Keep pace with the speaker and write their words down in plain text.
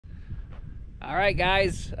All right,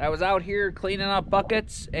 guys, I was out here cleaning up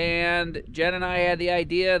buckets, and Jen and I had the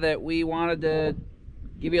idea that we wanted to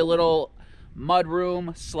give you a little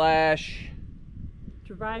mudroom slash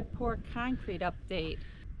dry pour concrete update.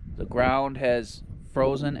 The ground has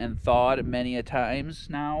frozen and thawed many a times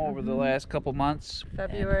now over the last couple months.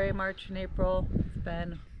 February, March, and April, it's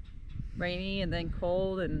been rainy and then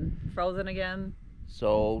cold and frozen again.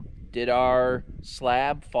 So did our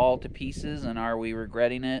slab fall to pieces, and are we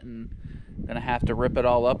regretting it and gonna have to rip it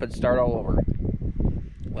all up and start all over?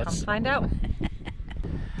 Come find out.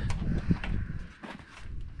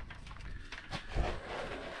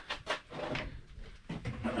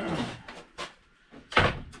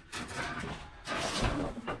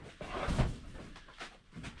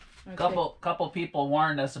 Couple people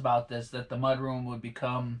warned us about this, that the mudroom would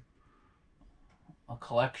become a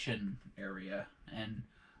collection area, and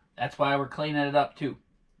that's why we're cleaning it up too.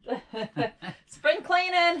 Spring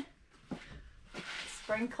cleaning.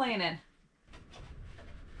 Spring cleaning.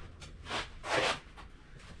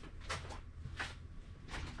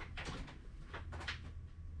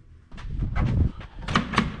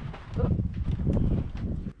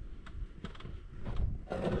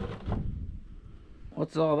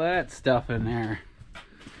 What's all that stuff in there?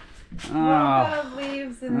 Oh,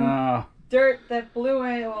 leaves and dirt that blew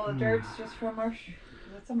away. Well, the dirt's just from our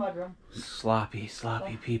that's a mudroom. Sloppy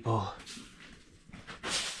people.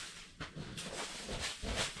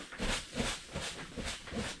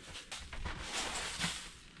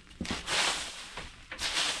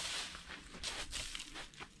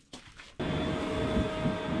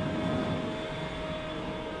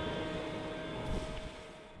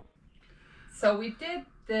 So we did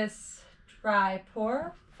this dry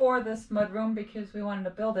pour for this mudroom because we wanted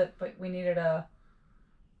to build it, but we needed a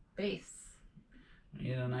base. We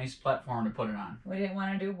need a nice platform to put it on. We didn't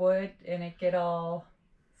want to do wood and it get all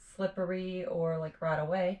slippery or like rot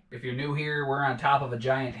away. If you're new here, we're on top of a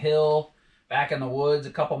giant hill back in the woods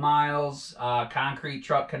a couple miles. Concrete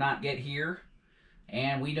truck cannot get here,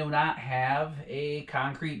 and we do not have a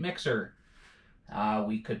concrete mixer.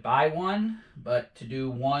 We could buy one, but to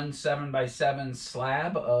do one 7x7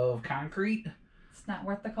 slab of concrete, it's not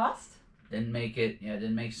worth the cost. Didn't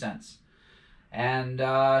make sense. And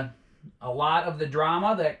a lot of the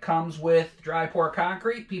drama that comes with dry pour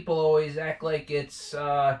concrete, people always act like it's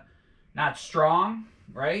not strong,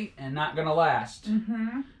 right, and not gonna last.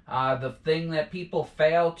 The thing that people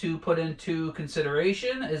fail to put into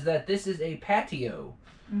consideration is that this is a patio.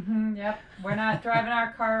 Yep, we're not driving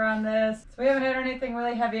our car on this. So we haven't had anything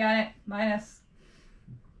really heavy on it, minus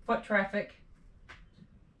foot traffic.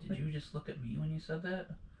 Did you just look at me when you said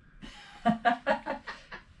that?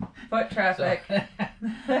 Foot traffic. So,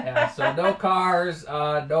 yeah, so no cars,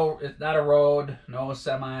 no, it's not a road, no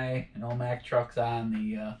semi, no Mack trucks on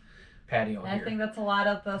the patio here. I think that's a lot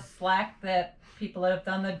of the slack that people that have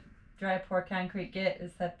done the dry pour concrete get,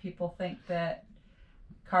 is that people think that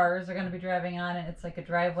cars are going to be driving on it. It's like a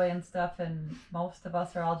driveway and stuff, and most of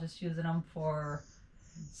us are all just using them for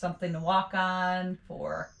something to walk on,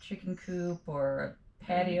 for a chicken coop or a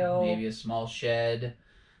patio. Maybe a small shed.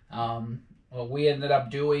 What we ended up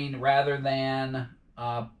doing, rather than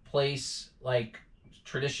place like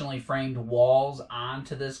traditionally framed walls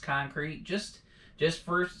onto this concrete, just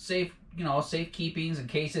for safe, safe keepings in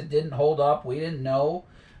case it didn't hold up. We didn't know.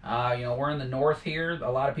 We're in the north here. A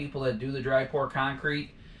lot of people that do the dry pour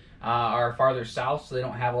concrete are farther south, so they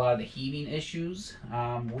don't have a lot of the heaving issues.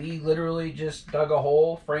 We literally just dug a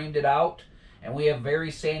hole, framed it out, and we have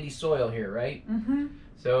very sandy soil here, right?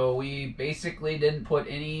 So we basically didn't put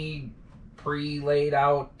any pre-laid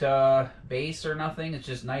out base or nothing. It's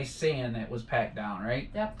just nice sand that was packed down,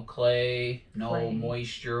 right? Yep. Clay, no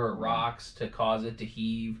moisture or rocks to cause it to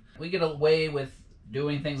heave. We get away with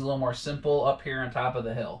doing things a little more simple up here on top of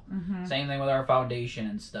the hill. Same thing with our foundation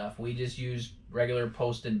and stuff. We just use regular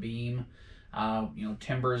post and beam,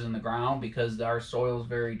 timbers in the ground, because our soil is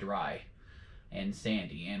very dry and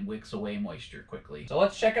sandy and wicks away moisture quickly. So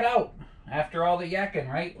let's check it out after all the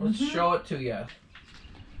yakking, right? Let's show it to you.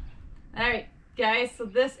 All right, guys, so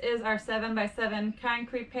this is our 7x7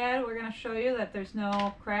 concrete pad. We're going to show you that there's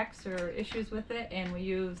no cracks or issues with it, and we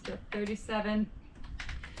used 37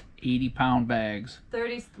 80-pound bags.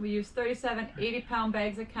 We use 37 80-pound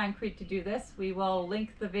bags of concrete to do this. We will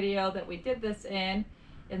link the video that we did this in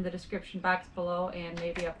the description box below, and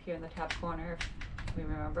maybe up here in the top corner if we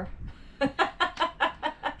remember.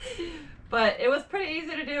 But it was pretty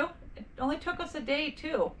easy to do. It only took us a day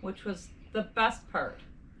too, which was the best part.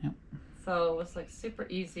 Yep. So it was like super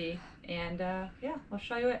easy, and yeah, we'll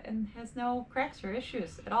show you it, and has no cracks or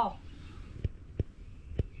issues at all.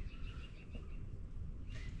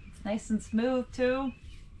 Nice and smooth too.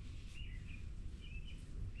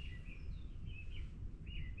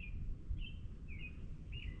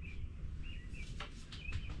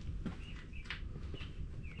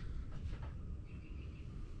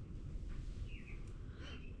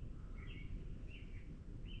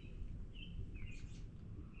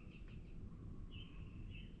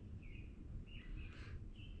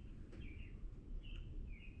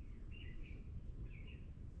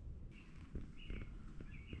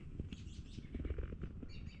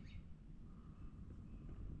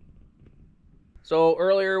 So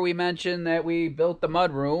earlier we mentioned that we built the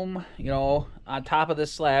mud room, you know, on top of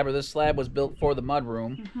this slab, or this slab was built for the mud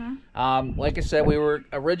room. Like I said, we were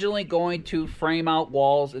originally going to frame out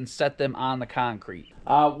walls and set them on the concrete.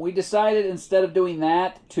 We decided instead of doing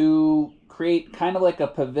that to create kind of like a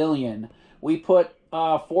pavilion. We put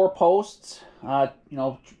 4 posts, you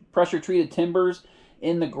know, pressure treated timbers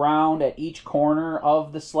in the ground at each corner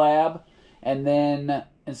of the slab, and then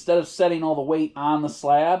instead of setting all the weight on the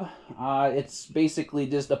slab, it's basically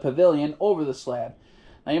just a pavilion over the slab.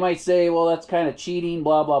 Now you might say, well, that's kind of cheating,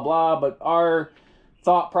 blah, blah, blah, but our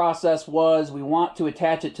thought process was we want to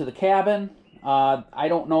attach it to the cabin. I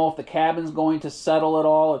don't know if the cabin's going to settle at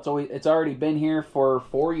all. It's already been here for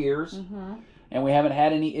 4 years, and we haven't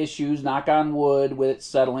had any issues, knock on wood, with it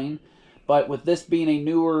settling. But with this being a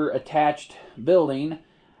newer attached building,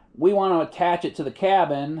 we want to attach it to the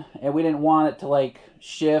cabin, and we didn't want it to like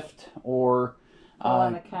shift or pull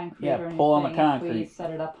on the concrete. Yeah, or pull on the anything concrete. If we set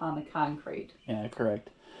it up on the concrete. Yeah, correct.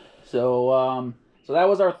 So so that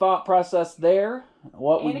was our thought process there.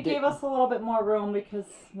 And it gave us a little bit more room, because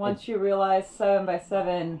once you realize 7 by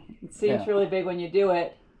 7, it seems really big when you do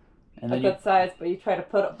it, and a good size, but you try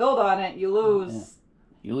to build on it, you lose. Yeah.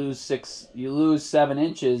 You lose 7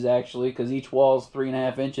 inches actually, because each wall's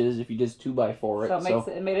 3.5 inches if you just 2 by 4 it. So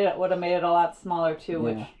it would have made it a lot smaller too,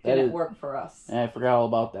 which didn't work for us. I forgot all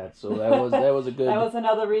about that. So that was a good. That was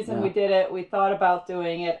another reason we did it. We thought about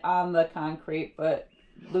doing it on the concrete, but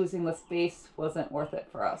losing the space wasn't worth it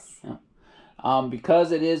for us. Yeah.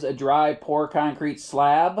 Because it is a dry pour concrete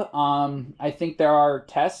slab, I think there are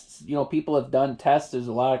tests. You know, people have done tests. There's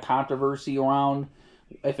a lot of controversy around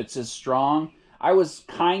if it's as strong. I was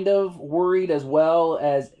kind of worried, as well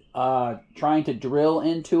as trying to drill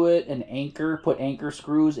into it and put anchor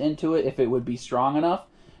screws into it, if it would be strong enough,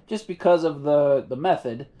 just because of the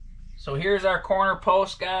method. So here's our corner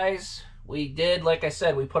posts, guys. We did, like I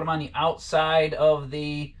said, we put them on the outside of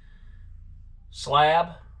the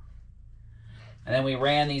slab, and then we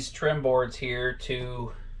ran these trim boards here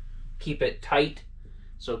to keep it tight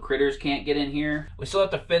so critters can't get in here. We still have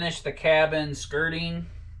to finish the cabin skirting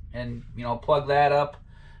and, you know, plug that up,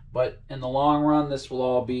 but in the long run this will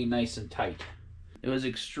all be nice and tight. It was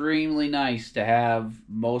extremely nice to have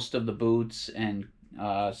most of the boots and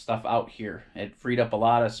stuff out here. It freed up a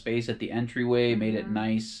lot of space at the entryway, made it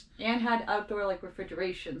nice, and had outdoor like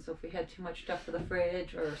refrigeration, so if we had too much stuff for the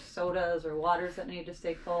fridge or sodas or waters that needed to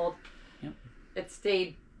stay cold, it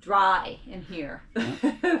stayed dry in here.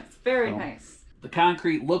 It's very nice. The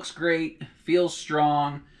concrete looks great, feels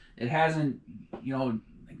strong. It hasn't, you know,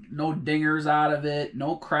 no dingers out of it,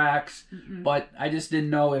 no cracks, but I just didn't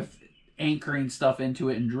know if anchoring stuff into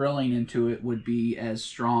it and drilling into it would be as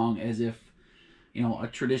strong as if, you know, a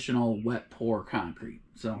traditional wet pour concrete.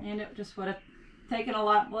 So, and it just would have taken a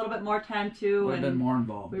little bit more time too. Would have been more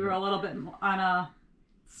involved. We were a little bit on a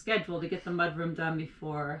schedule to get the mudroom done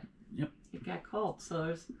before it got cold.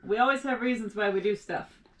 So we always have reasons why we do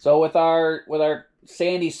stuff. So with our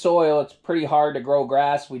sandy soil, it's pretty hard to grow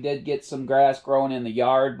grass. We did get some grass growing in the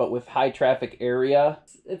yard, but with high traffic area,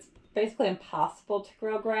 it's basically impossible to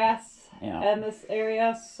grow grass in this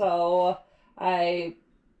area. So I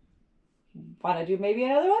want to do maybe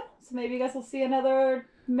another one. So maybe you guys will see another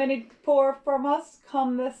mini pour from us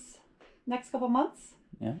come this next couple months.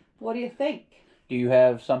 Yeah. What do you think? Do you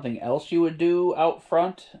have something else you would do out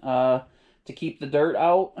front to keep the dirt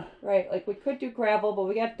out? Right, like we could do gravel, but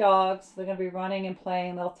we got dogs. They're going to be running and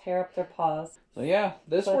playing. They'll tear up their paws. So yeah,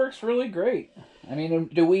 this works really great. I mean,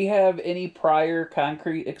 do we have any prior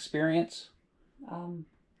concrete experience? When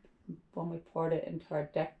we poured it into our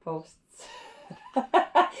deck posts.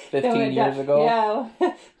 15 years ago?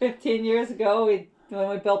 Yeah, 15 years ago, when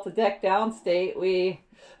we built the deck downstate,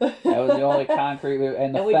 that was the only concrete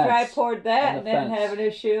and we dry poured that and didn't have an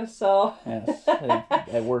issue. So yes,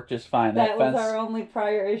 it worked just fine. That was our only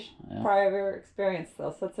prior experience,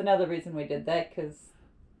 though. So that's another reason we did that, because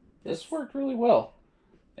this worked really well.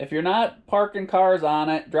 If you're not parking cars on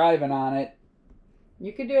it, driving on it,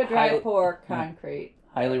 you could do a dry pour concrete.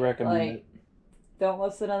 Highly recommend it. Don't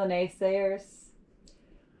listen to the naysayers.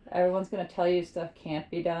 everyone's going to tell you stuff can't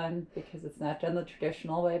be done because it's not done the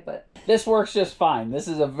traditional way, but this works just fine. This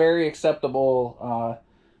is a very acceptable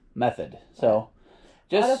method. So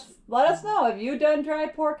just let us know. Have you done dry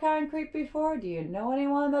pour concrete before? Do you know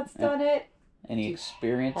anyone that's done it? Any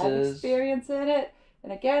experiences? Have experience in it?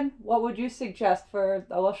 And again, what would you suggest for...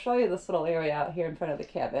 I'll show you this little area out here in front of the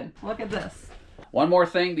cabin. Look at this. One more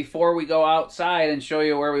thing before we go outside and show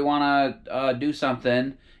you where we want to do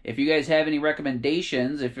something. If you guys have any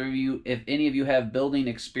recommendations, if any of you have building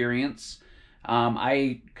experience,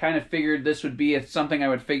 I kind of figured this would be something I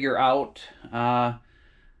would figure out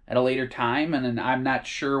at a later time, and then I'm not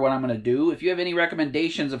sure what I'm going to do. If you have any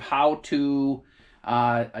recommendations of how to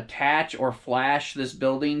attach or flash this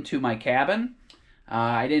building to my cabin,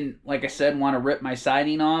 I didn't, like I said, want to rip my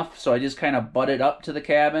siding off, so I just kind of butted up to the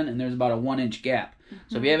cabin, and there's about a 1-inch gap.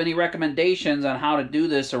 So if you have any recommendations on how to do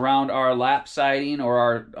this around our lap siding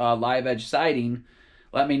or our live edge siding,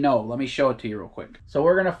 let me know. Let me show it to you real quick. So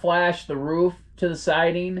we're going to flash the roof to the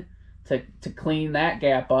siding to clean that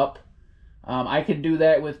gap up. I could do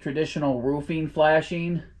that with traditional roofing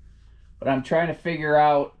flashing, but I'm trying to figure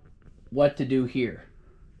out what to do here.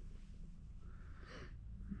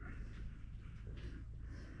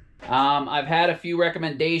 I've had a few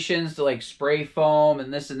recommendations to like spray foam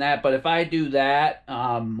and this and that, but if I do that,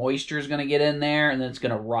 moisture is going to get in there and then it's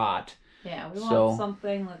going to rot. Yeah, we want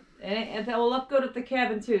something, and that will look good at the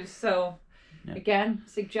cabin too. So, again,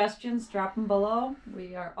 suggestions, drop them below.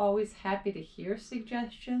 We are always happy to hear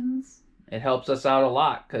suggestions. It helps us out a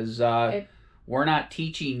lot because we're not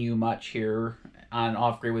teaching you much here on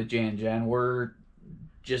Off Grid with Jay and Jen. We're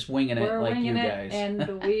just winging it like you guys.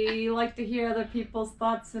 And we like to hear other people's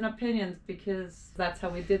thoughts and opinions because that's how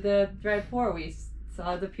we did the dry pour. We saw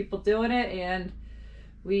other people doing it, and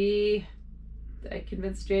I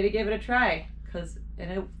convinced Jay to give it a try and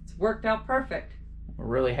it's worked out perfect. We're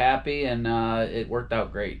really happy, and it worked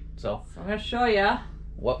out great. So I'm going to show you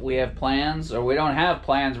what we have plans, or we don't have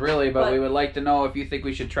plans really, but we would like to know if you think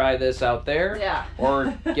we should try this out there. Yeah.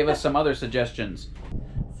 Or give us some other suggestions.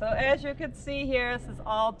 So as you can see here, this is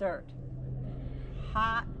all dirt.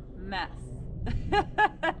 Hot mess.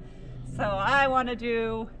 So I want to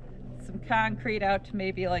do some concrete out to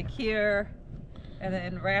maybe like here, and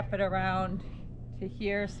then wrap it around to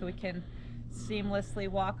here so we can seamlessly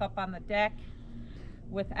walk up on the deck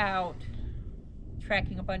without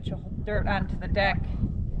tracking a bunch of dirt onto the deck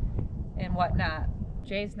and whatnot.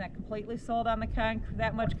 Jay's not completely sold on the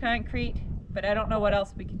that much concrete, but I don't know what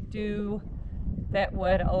else we can do that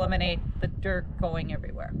would eliminate the dirt going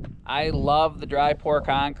everywhere. I love the dry pour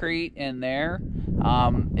concrete in there.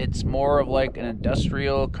 It's more of like an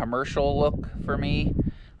industrial commercial look for me.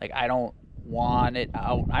 Like I don't want it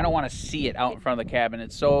out. I don't want to see it out in front of the cabin.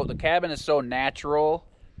 The cabin is so natural.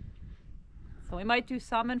 So we might do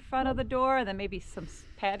some in front of the door, and then maybe some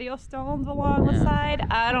patio stones along the side.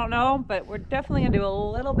 I don't know, but we're definitely gonna do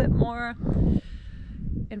a little bit more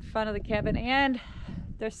in front of the cabin. And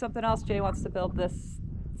there's something else Jay wants to build this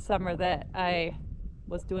summer that I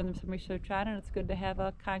was doing some research on, and it's good to have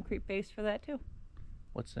a concrete base for that too.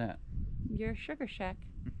 What's that? Your sugar shack.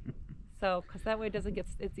 So, because that way it doesn't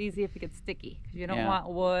it's easy if it gets sticky. Because you don't want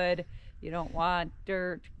wood, you don't want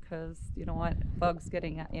dirt, because you don't want bugs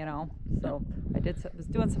getting, So I was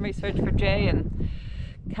doing some research for Jay, and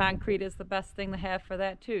concrete is the best thing to have for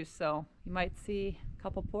that too. So you might see a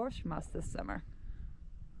couple pours from us this summer.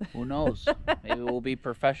 Who knows? Maybe we'll be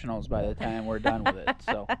professionals by the time we're done with it.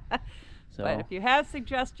 So. But if you have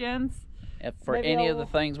suggestions, for any of the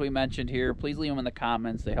things we mentioned here, please leave them in the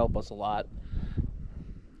comments. They help us a lot.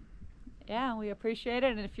 Yeah, we appreciate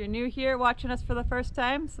it. And if you're new here watching us for the first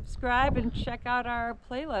time, subscribe and check out our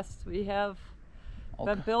playlist. We have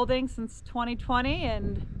been building since 2020,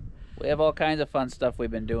 and we have all kinds of fun stuff we've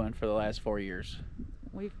been doing for the last 4 years.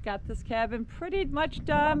 We've got this cabin pretty much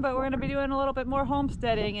done, but we're going to be doing a little bit more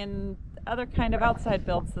homesteading and other kind of outside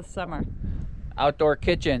builds this summer. Outdoor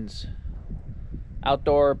kitchens,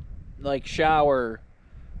 outdoor like shower.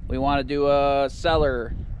 We want to do a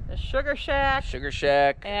cellar. The sugar shack. Sugar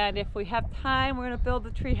shack. And if we have time, we're going to build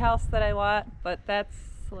the tree house that I want, but that's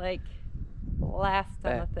like last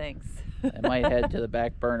on the things. I might head to the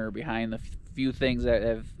back burner behind the few things that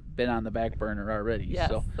have been on the back burner already. Yes.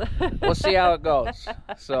 So we'll see how it goes.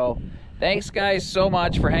 So thanks guys so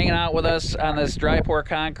much for hanging out with us on this dry pour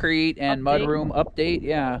concrete and mudroom update.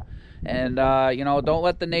 Yeah. And don't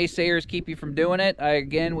let the naysayers keep you from doing it.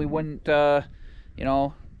 We wouldn't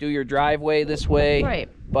do your driveway this way. Right.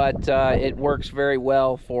 But it works very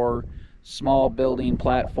well for small building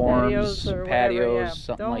platforms, patios,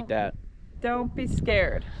 something like that. Don't be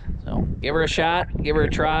scared. So give her a shot, give her a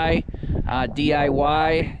try.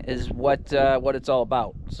 DIY is what it's all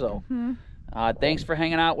about. So thanks for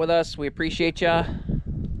hanging out with us. We appreciate ya.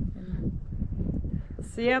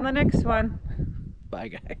 See you on the next one. Bye,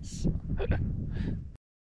 guys.